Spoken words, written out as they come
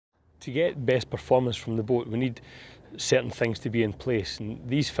To get best performance from the boat, we need certain things to be in place, and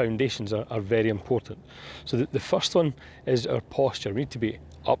these foundations are very important. So the first one is our posture. We need to be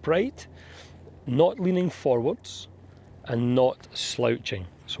upright, not leaning forwards, and not slouching.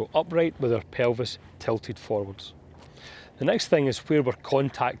 So upright with our pelvis tilted forwards. The next thing is where we're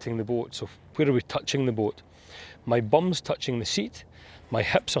contacting the boat. So where are we touching the boat? My bum's touching the seat, my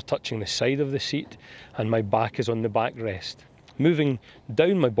hips are touching the side of the seat, and my back is on the backrest. Moving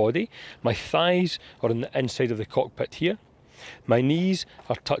down my body, my thighs are on the inside of the cockpit here. My knees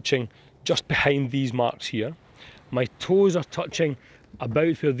are touching just behind these marks here. My toes are touching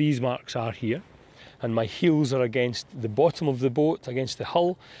about where these marks are here. And my heels are against the bottom of the boat, against the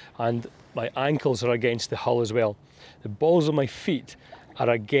hull, and my ankles are against the hull as well. The balls of my feet are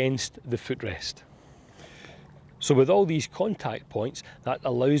against the footrest. So with all these contact points, that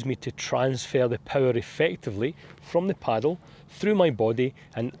allows me to transfer the power effectively from the paddle through my body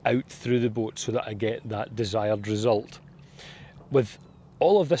and out through the boat so that I get that desired result. With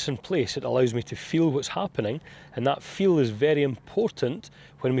all of this in place, it allows me to feel what's happening, and that feel is very important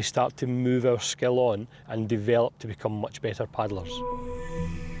when we start to move our skill on and develop to become much better paddlers.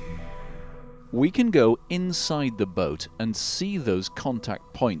 We can go inside the boat and see those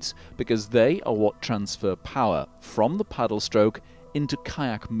contact points because they are what transfer power from the paddle stroke into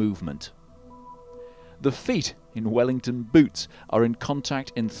kayak movement. The feet in Wellington boots are in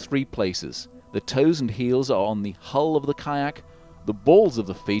contact in 3 places. The toes and heels are on the hull of the kayak, the balls of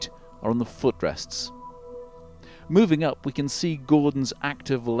the feet are on the footrests. Moving up, we can see Gordon's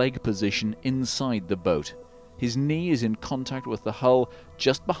active leg position inside the boat. His knee is in contact with the hull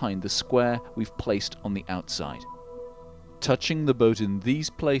just behind the square we've placed on the outside. Touching the boat in these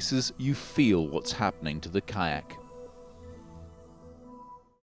places, you feel what's happening to the kayak.